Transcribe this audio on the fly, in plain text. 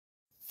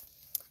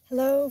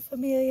Hello,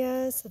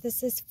 familia. So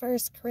this is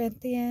First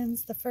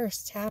Corinthians, the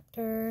first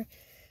chapter.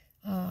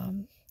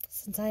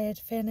 Since I had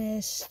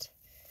finished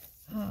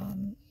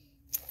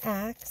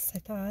Acts, I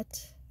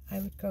thought I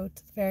would go to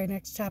the very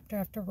next chapter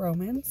after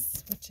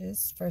Romans, which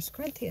is First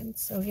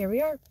Corinthians. So here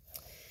we are. It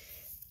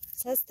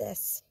says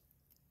this: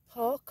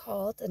 Paul,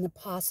 called an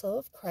apostle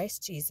of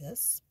Christ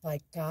Jesus by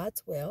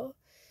God's will,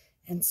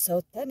 and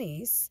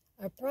Sosthenes,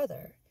 our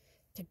brother,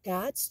 to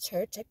God's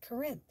church at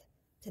Corinth,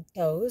 to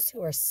those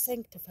who are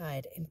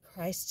sanctified in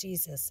Christ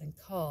Jesus and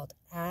called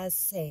as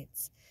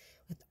saints,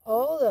 with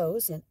all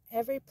those in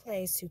every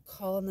place who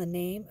call on the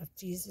name of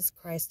Jesus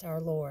Christ our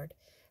Lord,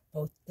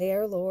 both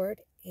their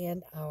Lord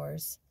and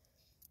ours.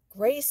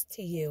 Grace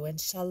to you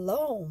and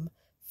shalom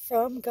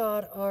from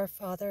God our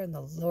Father and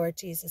the Lord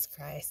Jesus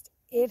Christ.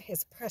 In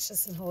his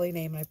precious and holy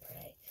name I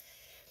pray.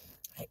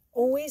 I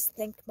always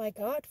thank my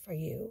God for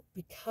you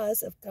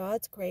because of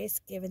God's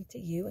grace given to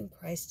you in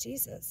Christ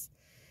Jesus,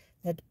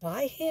 that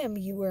by him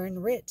you were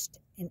enriched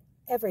in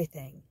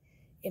everything,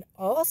 in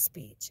all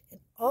speech, in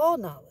all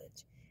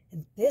knowledge.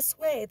 In this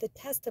way the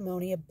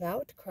testimony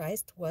about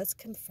Christ was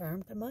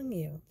confirmed among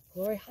you.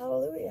 Glory,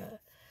 hallelujah.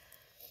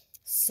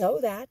 So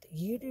that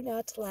you do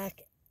not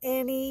lack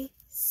any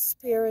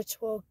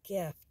spiritual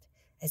gift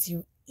as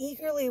you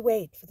eagerly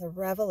wait for the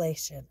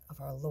revelation of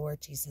our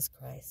Lord Jesus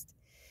Christ.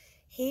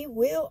 He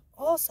will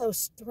also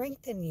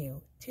strengthen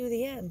you to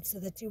the end so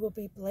that you will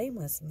be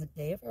blameless in the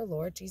day of our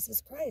Lord Jesus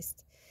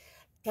Christ.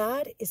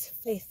 God is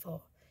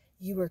faithful.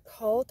 You were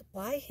called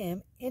by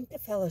him into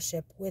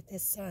fellowship with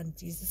his Son,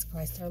 Jesus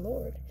Christ our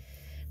Lord.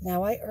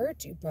 Now I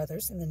urge you,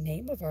 brothers, in the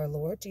name of our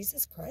Lord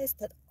Jesus Christ,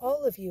 that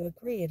all of you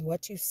agree in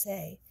what you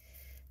say,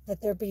 that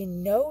there be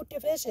no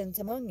divisions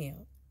among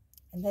you,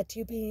 and that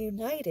you be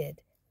united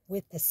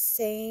with the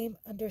same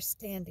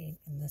understanding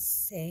and the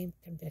same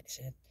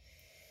conviction.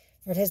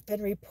 For it has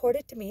been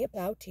reported to me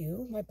about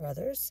you, my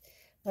brothers,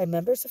 by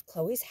members of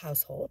Chloe's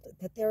household,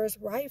 that there is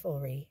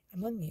rivalry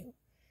among you.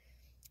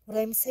 What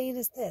I'm saying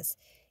is this: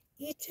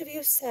 each of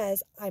you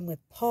says, I'm with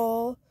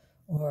Paul,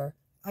 or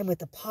I'm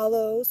with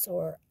Apollos,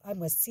 or I'm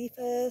with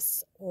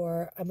Cephas,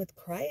 or I'm with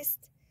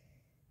Christ.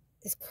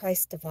 Is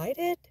Christ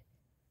divided?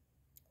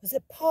 Was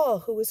it Paul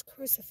who was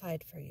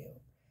crucified for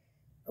you?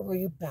 Or were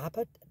you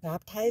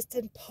baptized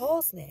in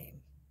Paul's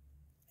name?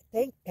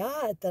 Thank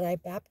God that I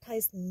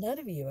baptized none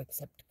of you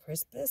except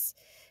Crispus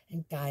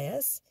and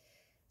Gaius,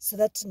 so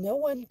that no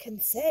one can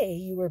say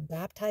you were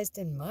baptized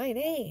in my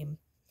name.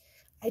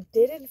 I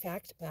did, in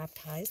fact,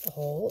 baptize the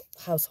whole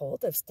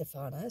household of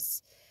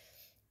Stephanas.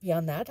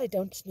 Beyond that, I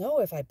don't know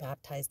if I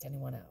baptized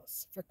anyone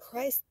else, for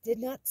Christ did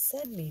not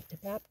send me to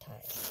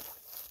baptize,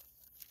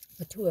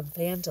 but to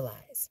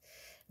evangelize,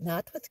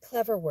 not with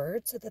clever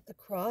words, so that the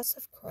cross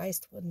of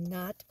Christ will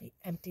not be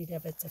emptied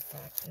of its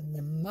effect. In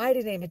the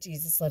mighty name of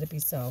Jesus, let it be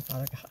so,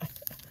 Father God.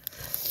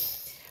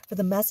 For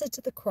the message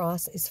of the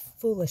cross is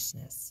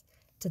foolishness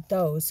to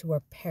those who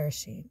are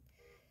perishing,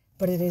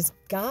 but it is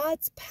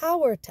God's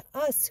power to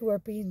us who are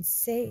being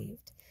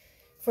saved.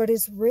 For it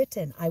is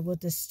written, I will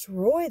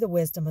destroy the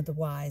wisdom of the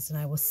wise, and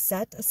I will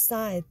set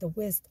aside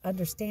the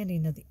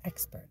understanding of the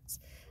experts.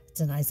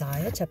 It's in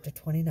Isaiah chapter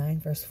 29,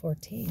 verse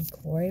 14.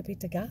 Glory be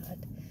to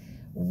God.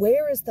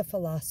 Where is the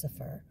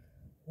philosopher?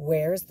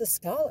 Where is the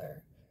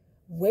scholar?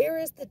 Where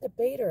is the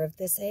debater of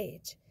this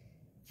age?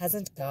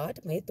 Hasn't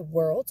God made the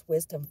world's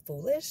wisdom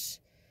foolish?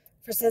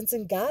 For since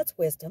in God's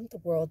wisdom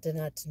the world did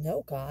not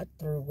know God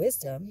through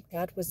wisdom,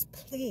 God was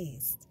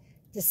pleased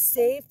to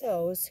save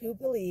those who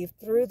believe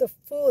through the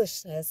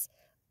foolishness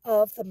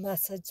of the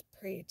message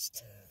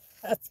preached.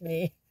 That's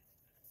me.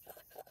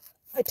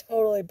 I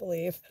totally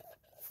believe.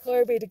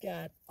 Glory be to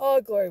God. All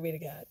glory be to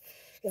God.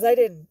 Because I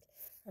didn't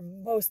for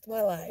most of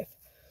my life.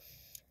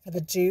 For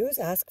the Jews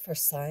ask for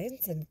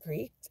signs and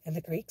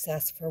the Greeks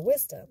ask for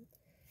wisdom.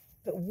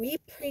 But we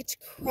preach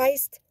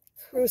Christ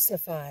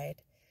crucified,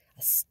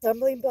 a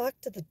stumbling block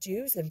to the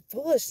Jews and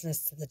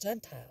foolishness to the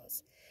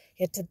Gentiles.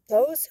 Yet to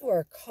those who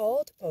are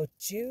called, both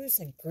Jews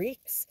and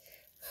Greeks,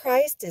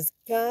 Christ is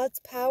God's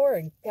power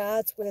and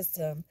God's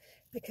wisdom,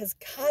 because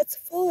God's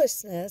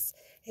foolishness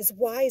is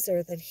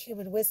wiser than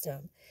human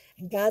wisdom,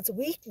 and God's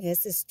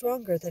weakness is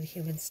stronger than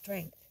human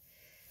strength.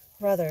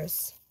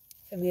 Brothers,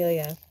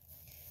 familia,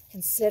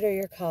 consider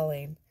your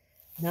calling.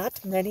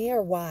 Not many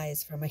are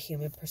wise from a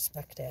human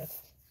perspective.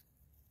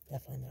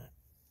 Definitely not.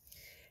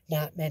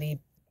 Not many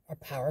are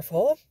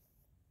powerful.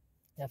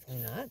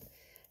 Definitely not.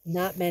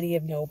 Not many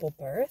of noble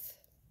birth.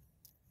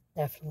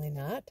 Definitely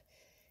not.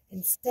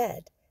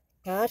 Instead,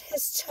 God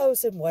has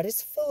chosen what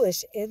is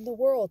foolish in the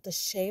world to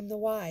shame the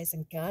wise,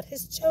 and God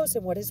has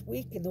chosen what is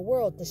weak in the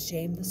world to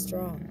shame the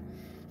strong.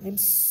 I'm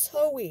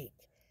so weak,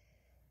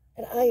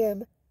 and I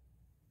am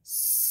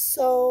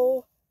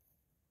so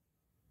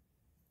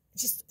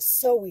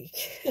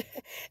weak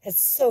and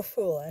so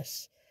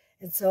foolish.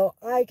 And so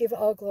I give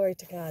all glory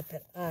to God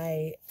that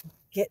I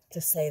get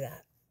to say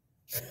that.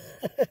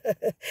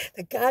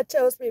 That God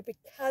chose me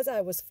because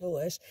I was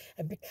foolish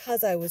and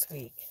because I was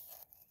weak.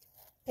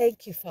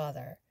 Thank you,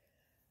 Father.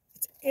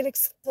 It's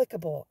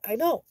inexplicable. I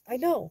know.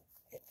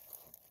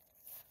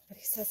 but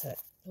he says it.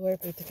 Glory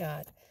be to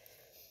God.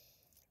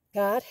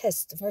 God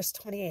has, verse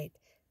 28,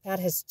 God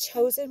has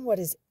chosen what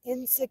is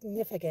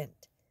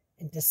insignificant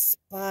and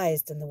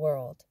despised in the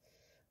world,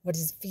 what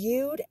is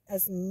viewed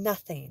as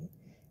nothing,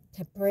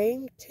 to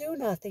bring to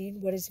nothing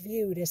what is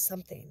viewed as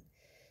something,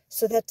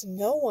 so that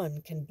no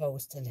one can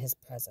boast in his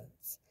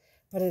presence.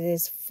 But it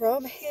is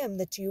from him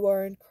that you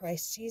are in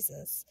Christ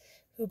Jesus,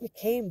 who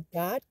became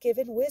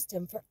God-given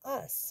wisdom for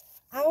us,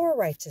 our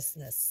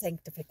righteousness,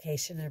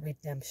 sanctification, and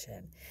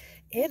redemption,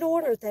 in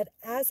order that,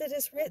 as it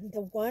is written,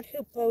 the one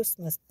who boasts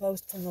must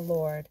boast in the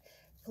Lord.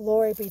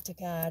 Glory be to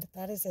God.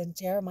 That is in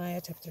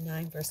Jeremiah chapter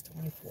 9, verse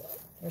 24.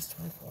 Verse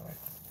 24.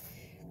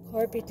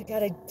 Glory be to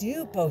God. I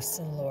do boast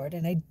in the Lord,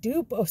 and I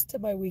do boast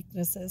in my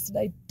weaknesses, and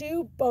I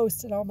do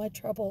boast in all my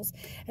troubles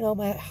and all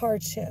my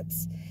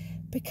hardships,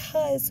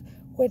 because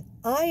when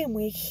I am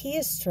weak, he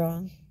is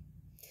strong,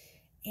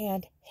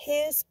 and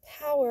his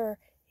power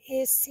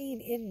is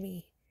seen in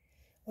me.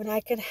 When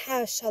I can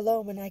have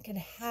shalom, and I can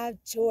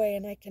have joy,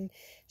 and I can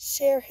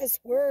share his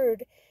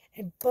word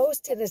and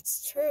boast in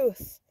its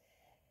truth,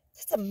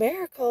 that's a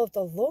miracle of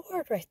the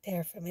Lord right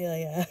there,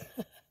 familia.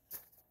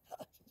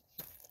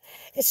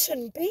 It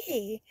shouldn't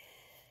be.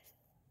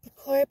 But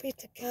glory be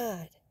to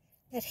God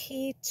that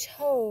he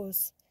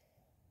chose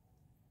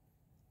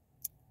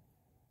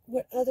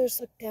what others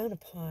look down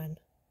upon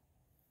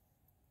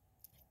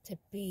to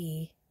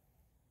be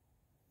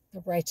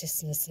the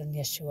righteousness in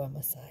Yeshua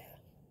Messiah.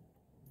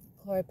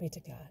 Glory be to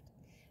God.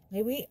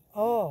 May we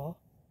all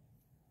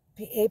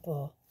be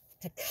able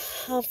to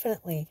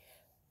confidently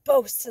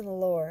boast in the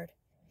Lord,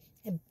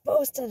 and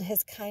boast in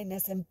his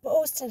kindness, and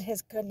boast in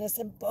his goodness,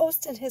 and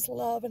boast in his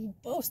love,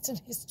 and boast in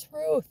his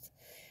truth,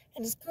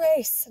 and his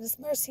grace, and his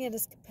mercy, and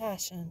his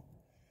compassion.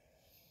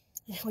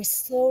 And how he's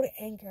slow to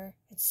anger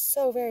and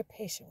so very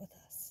patient with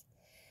us.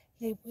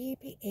 May we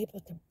be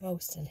able to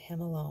boast in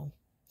him alone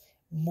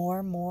more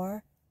and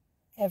more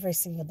every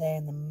single day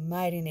in the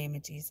mighty name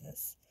of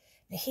Jesus.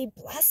 May he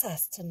bless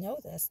us to know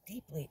this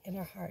deeply in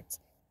our hearts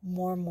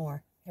more and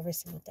more every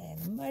single day.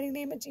 In the mighty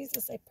name of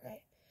Jesus, I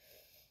pray.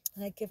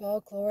 And I give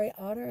all glory,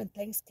 honor, and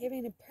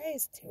thanksgiving and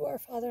praise to our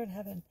Father in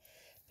heaven,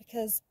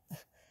 because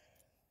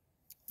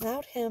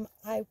without him,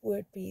 I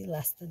would be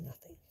less than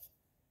nothing.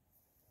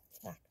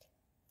 Fact.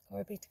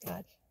 Glory be to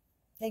God.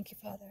 Thank you,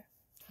 Father.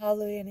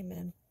 Hallelujah and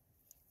Amen.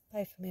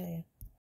 Bye, familia.